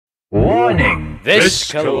Warning! This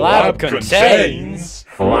collab contains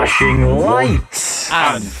flashing lights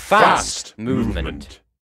and fast movement.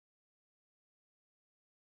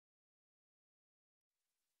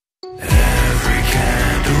 Every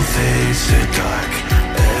candle fades to dark,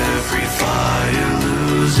 every fire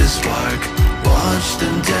loses spark. Watch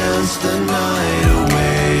them dance the night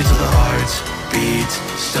away till the heartbeat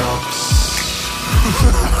stops.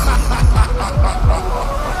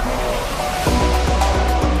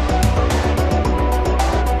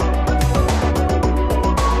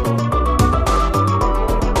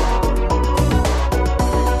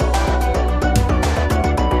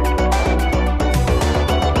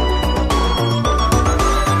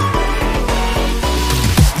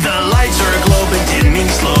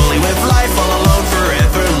 Slowly with life all alone,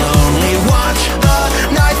 forever lonely. Watch the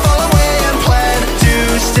night fall away and plan to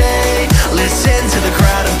stay. Listen to the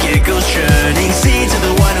crowd of giggles churning. See to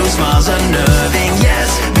the one who smiles unnerving.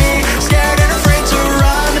 Yes, be scared and afraid to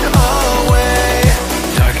run away.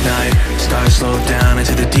 Dark night, stars slow down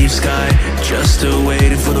into the deep sky, just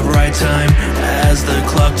waiting for the right time as the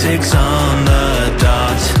clock ticks on the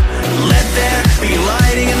dot. Let there be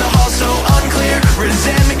lighting in the hall so unclear.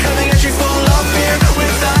 Resentment coming at you full of fear,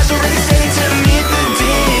 with eyes already steady to meet the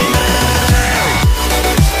demon.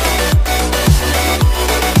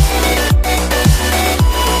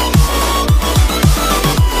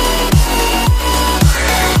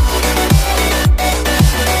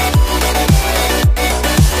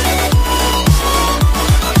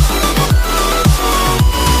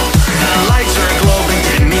 The lights are glowing,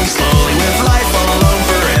 dimming slowly, with life all alone,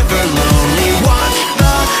 forever lonely. Watch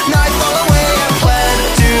the night fall away and plan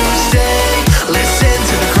to stay. Listen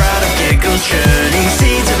to the crowd of giggles churning.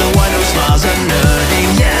 See to the one who smiles unnerving.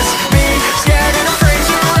 Yes, be scared and afraid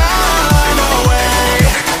to run away.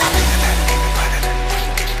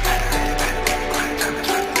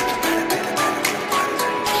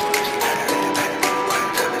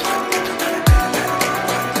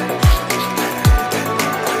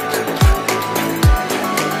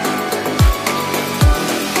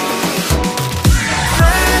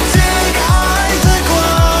 Frantic eyes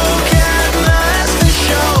aglow, can't mask the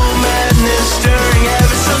show. Madness stirring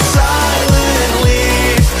ever so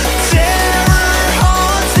silently. Terror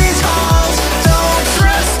haunts these halls. Don't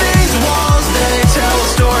trust these walls, they tell a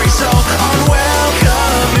story so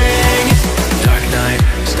unwelcoming. Dark night,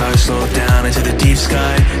 stars slow down into the deep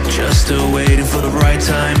sky, just waiting for the right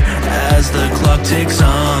time as the clock ticks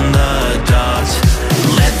on the dot.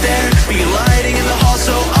 Let there be lighting in the hall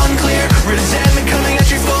so unclear. Resentment coming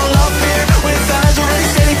at you full of fear, with eyes already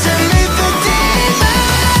steady to meet the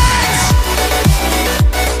demons.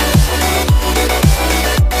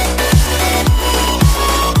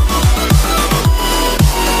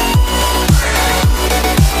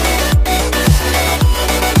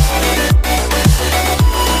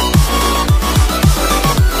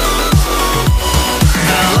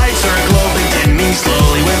 The lights are glowing, dimming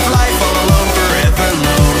slowly, with life all alone, forever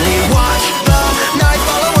lonely. Watch the night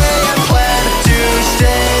fall away and plan to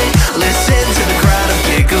stay. Listen to the crowd of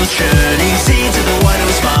giggles churning. See to the one who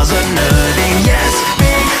smiles unnerving. Yes,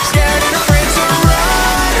 be scared and afraid to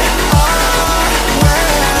run away.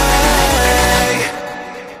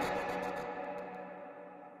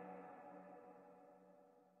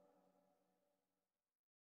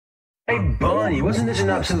 Hey Barney, wasn't this an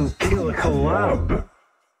absolute killer collab?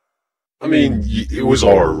 I mean, it was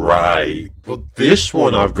alright, but this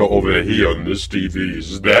one I've got over here on this TV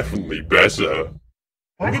is definitely better.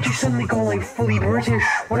 Why did you suddenly go like fully British?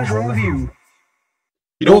 What is wrong with you?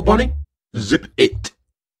 You know what, Bonnie? Zip it.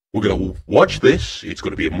 We're gonna watch this, it's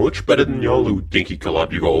gonna be much better than your little dinky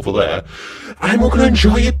collab you got over there, and we're gonna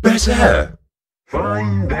enjoy it better.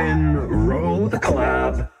 Fine then, roll the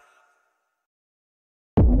collab.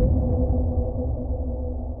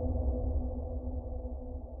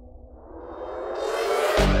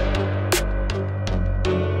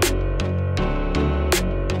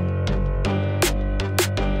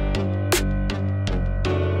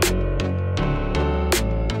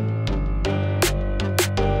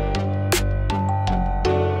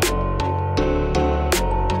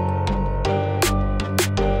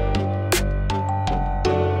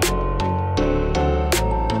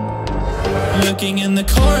 Looking in the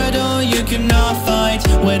corridor, you cannot fight.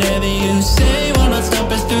 Whatever you say will not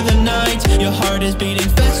stop us through the night. Your heart is beating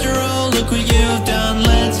faster, oh look what you've done.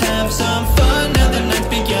 Let's have some fun, now the night's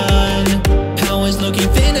begun. Power's looking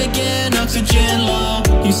thin again, oxygen low.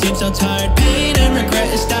 You seem so tired, pain and regret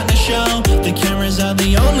is starting to show. The cameras are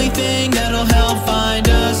the only thing that'll help find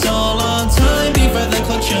us all on time before the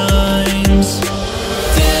clock chimes.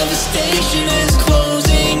 Devastation is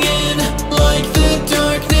closing in, like the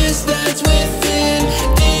darkness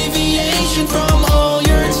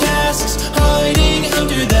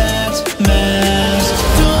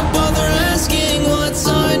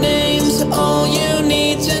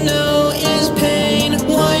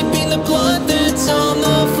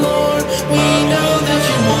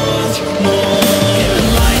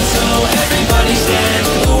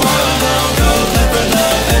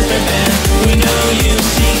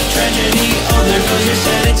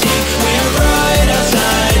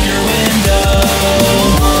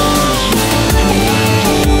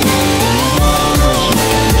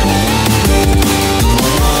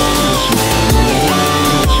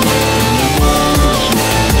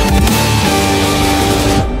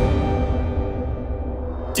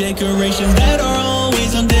Decorations that are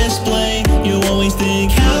always on display. You always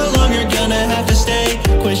think how long you're gonna have to stay.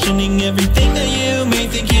 Questioning everything that you may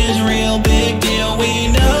think is real. Big deal, we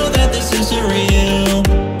know that this is surreal.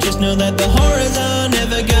 Just know that the horrors are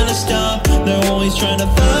never gonna stop. They're always trying to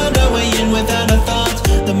find a way in without a thought.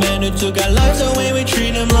 The man who took our lives away, we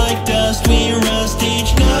treat him like dust. We rust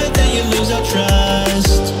each night that you lose our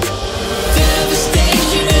trust.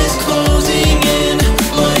 Devastation is closing in,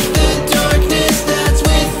 like the darkness that's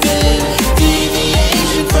within.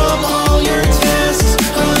 Deviation from all your tasks,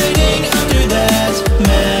 hiding under that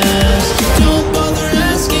mask. Don't bother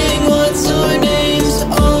asking what's our names.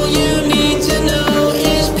 All you need to know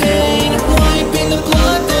is pain. Wiping the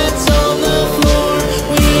blood that's on the floor.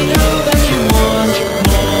 We know that you want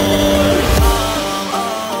more.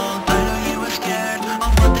 I know you were scared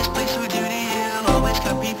of what this place would do to you. Always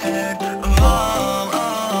come prepared.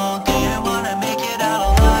 Do you wanna make it out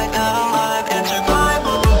alive and survive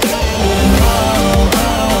what will be?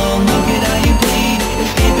 Look at how you bleed.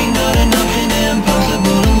 Escaping not an option,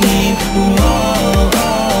 impossible to leave.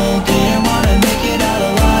 Do you wanna make it out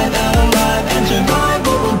alive and survive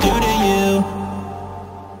what we'll do to you?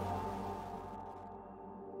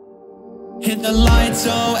 Hit the light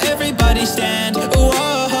so everybody stand.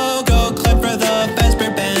 Whoa, go clap for the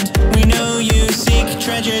Vesper band. We know you seek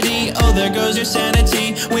tragedy. Oh, there goes your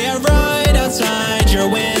sanity. We are right outside your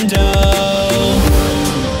window.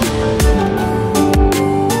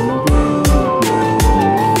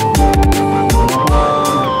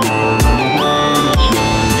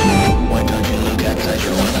 Why don't you look outside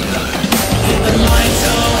your window? Hit the light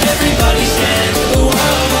so everybody stand. Whoa,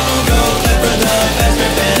 go clap for the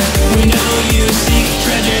Vesper band. We know you seek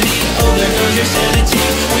tragedy. Oh, there goes your sanity.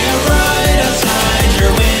 We are right outside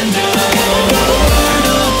your window. Burn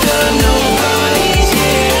up to nobody's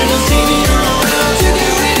here. Don't see me around to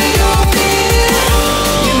get rid of your fear.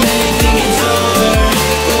 You may think it's over,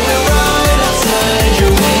 but we're right outside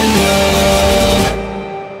your window.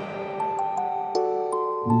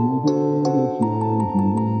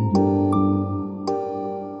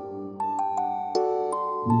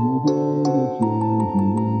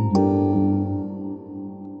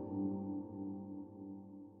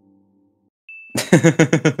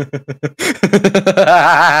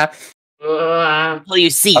 Well, you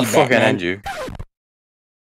see, I'll fucking Batman. end you.